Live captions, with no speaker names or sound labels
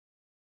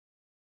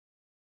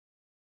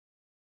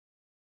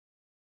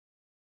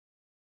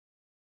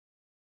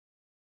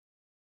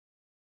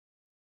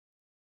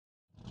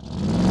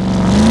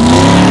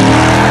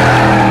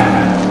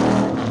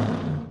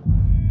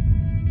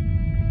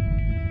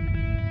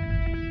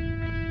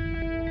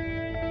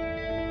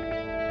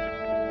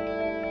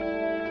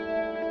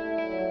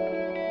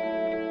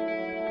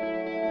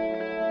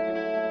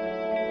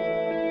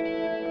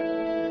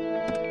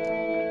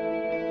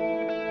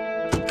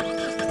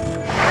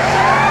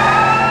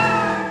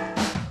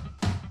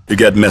It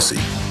got messy.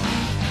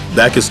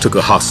 Bacchus took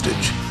a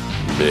hostage.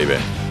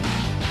 Baby,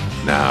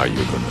 now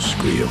you're gonna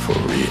squeal for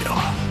real.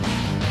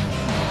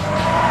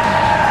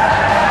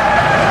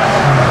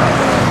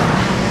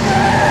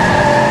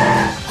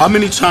 How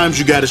many times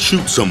you gotta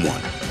shoot someone?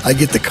 I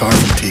get the car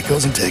from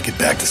Tico's and take it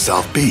back to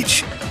South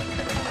Beach.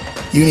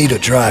 You need a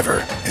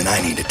driver, and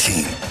I need a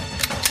team.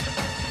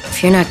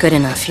 If you're not good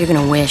enough, you're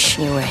gonna wish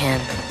you were him.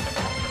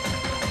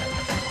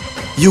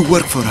 You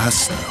work for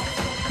us now.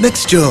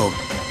 Next job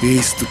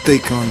is to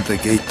take on the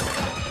Gator.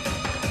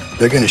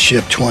 They're gonna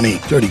ship 20,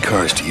 30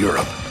 cars to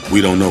Europe.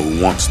 We don't know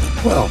who wants them.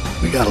 Well,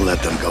 we gotta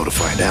let them go to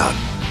find out.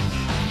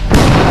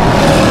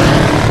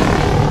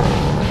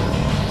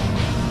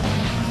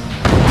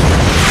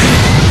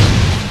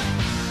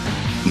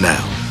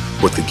 Now,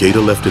 what the Gator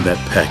left in that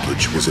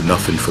package was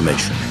enough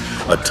information.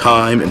 A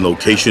time and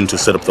location to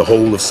set up the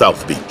whole of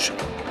South Beach.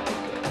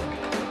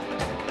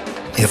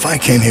 If I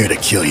came here to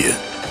kill you,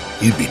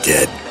 you'd be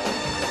dead.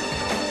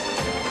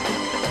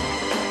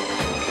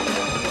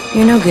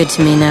 You're no good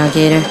to me now,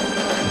 Gator.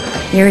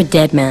 You're a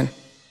dead man.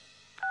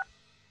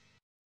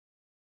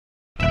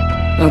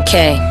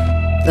 Okay,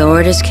 the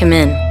orders come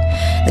in.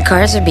 The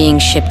cars are being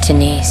shipped to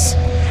Nice.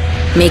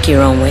 Make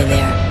your own way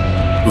there.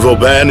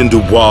 Vauban and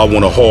Dubois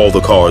want to haul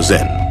the cars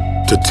in.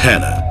 To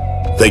Tanner.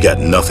 They got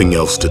nothing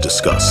else to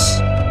discuss.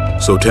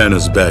 So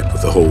Tanner's back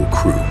with the whole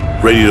crew,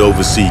 ready to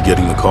oversee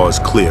getting the cars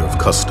clear of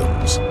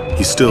customs.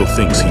 He still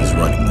thinks he's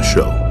running the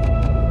show.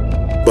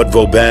 But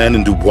Vauban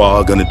and Dubois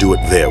are gonna do it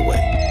their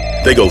way.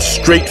 They go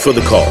straight for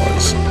the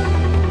cars.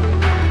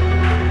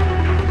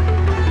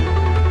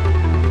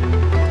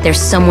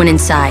 There's someone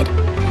inside.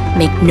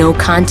 Make no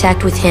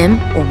contact with him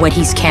or what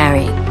he's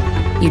carrying.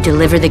 You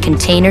deliver the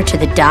container to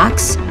the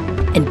docks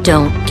and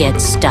don't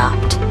get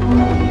stopped.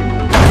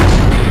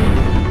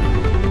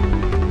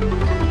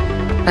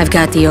 I've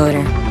got the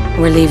order.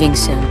 We're leaving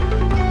soon.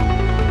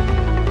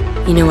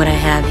 You know what I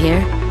have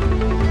here?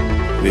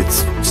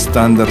 It's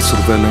standard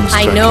surveillance.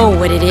 I know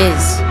what it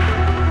is.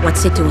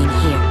 What's it doing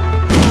here?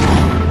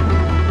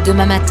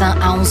 Demain matin,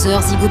 à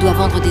 11h, Zigo doit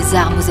vendre des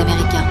armes aux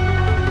Américains.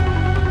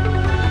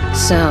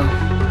 So,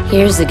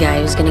 here's the guy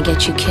who's gonna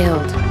get you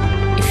killed.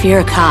 If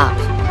you're a cop,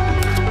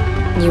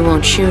 you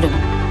won't shoot him.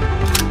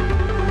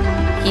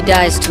 He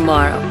dies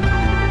tomorrow.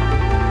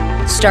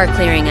 Start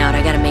clearing out.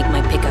 I gotta make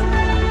my pickup.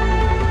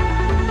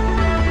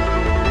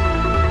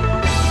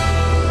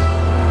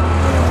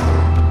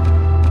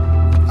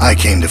 I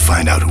came to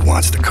find out who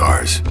wants the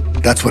cars.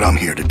 That's what I'm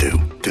here to do,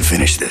 to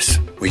finish this.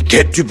 We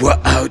get Dubois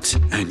out,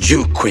 and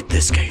you quit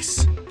this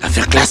case.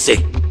 Affaire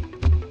classée.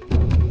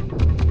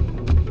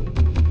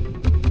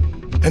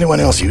 Anyone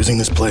else using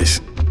this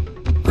place?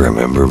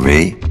 Remember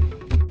me?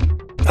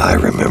 I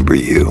remember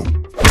you.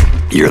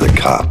 You're the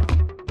cop,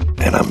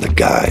 and I'm the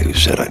guy who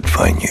said I'd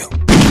find you.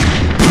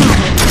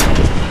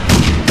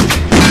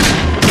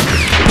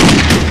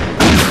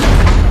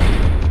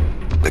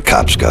 The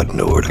cops got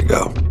nowhere to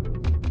go.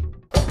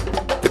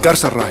 The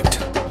cars arrived.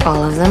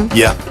 All of them?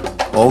 Yeah,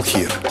 all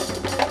here.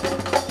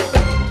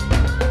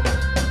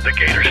 The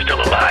Gator's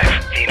still alive.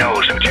 He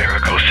knows who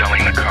Jericho's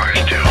selling the cars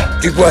to.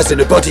 Dubois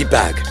in a body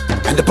bag,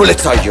 and the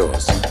bullets are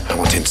yours. I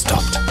want him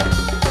stopped.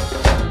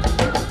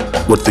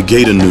 What the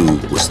Gator knew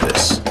was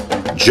this.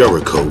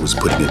 Jericho was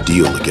putting a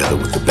deal together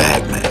with the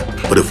Bagman.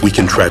 But if we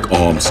can track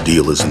arms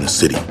dealers in the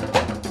city,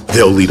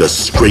 they'll lead us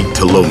straight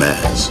to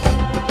Lomas.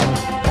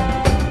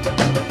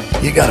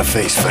 You gotta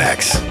face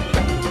facts.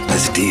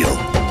 This deal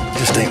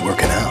just ain't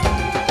working out.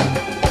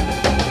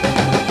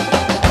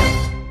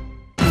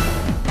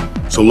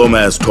 So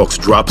Lomas talks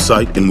drop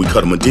site and we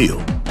cut him a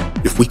deal.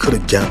 If we could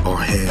have got our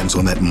hands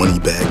on that money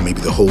bag, maybe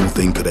the whole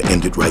thing could have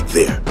ended right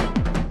there.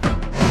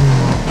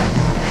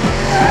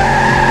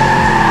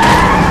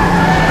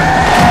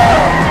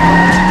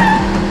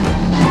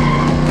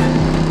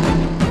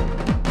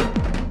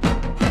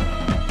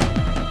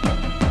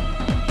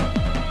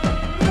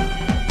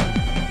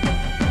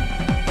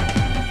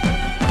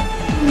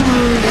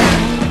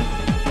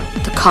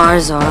 The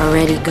cars are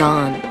already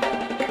gone.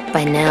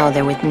 By now,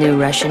 they're with new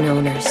Russian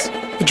owners.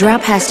 The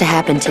drop has to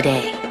happen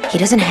today. He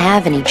doesn't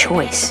have any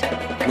choice.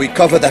 We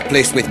cover that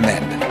place with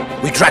men.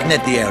 We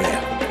dragnet the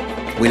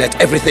area. We let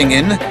everything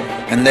in,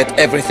 and let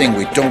everything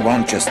we don't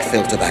want just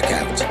filter back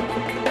out.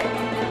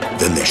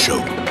 Then they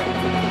show.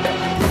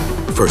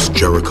 First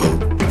Jericho,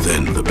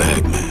 then the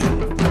Bagman.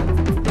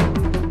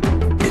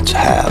 It's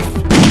half.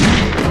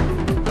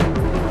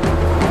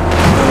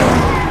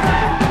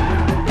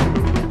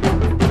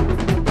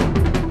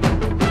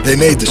 They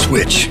made the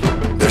switch.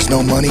 There's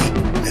no money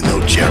and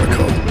no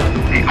Jericho.